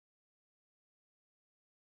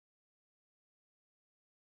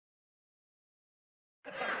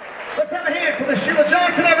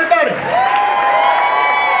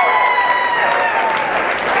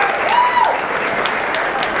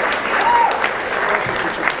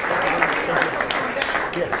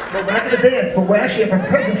Well, we're not going to dance, but we actually have a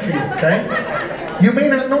present for you, okay? You may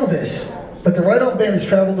not know this, but the Right On Band has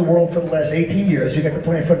traveled the world for the last 18 years. We got to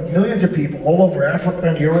play in front of millions of people all over Africa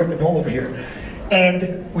and Europe and all over here.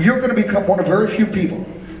 And you're going to become one of very few people.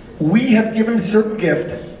 We have given a certain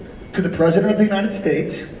gift to the President of the United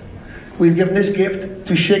States. We've given this gift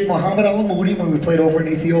to Sheikh Mohammed Al-Amoudi when we played over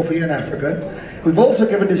in Ethiopia and Africa. We've also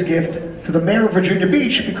given this gift to the mayor of Virginia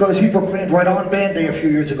Beach because he proclaimed Right On Band Day a few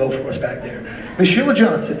years ago for us back there. Ms. Sheila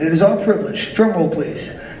Johnson, it is our privilege, drum roll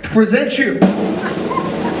please, to present you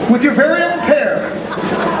with your very own pair of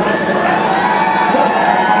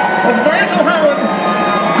Nigel Holland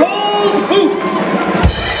gold boots.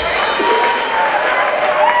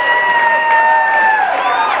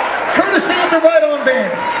 Courtesy of the Right On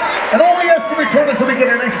Band. And all we ask to return is that we get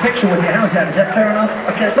a nice picture with you. How's that? Is that fair enough?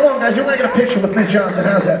 Okay, come on guys, we're going to get a picture with Miss Johnson.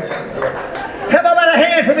 How's that? How about a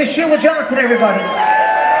hand for Miss Sheila Johnson, everybody?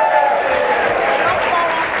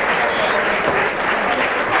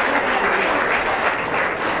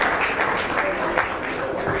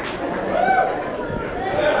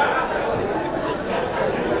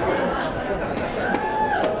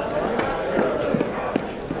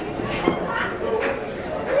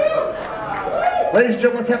 Ladies and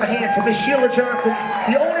gentlemen, let's have a hand for Miss Sheila Johnson,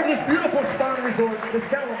 the owner of this beautiful spa resort, the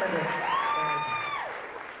Salamander.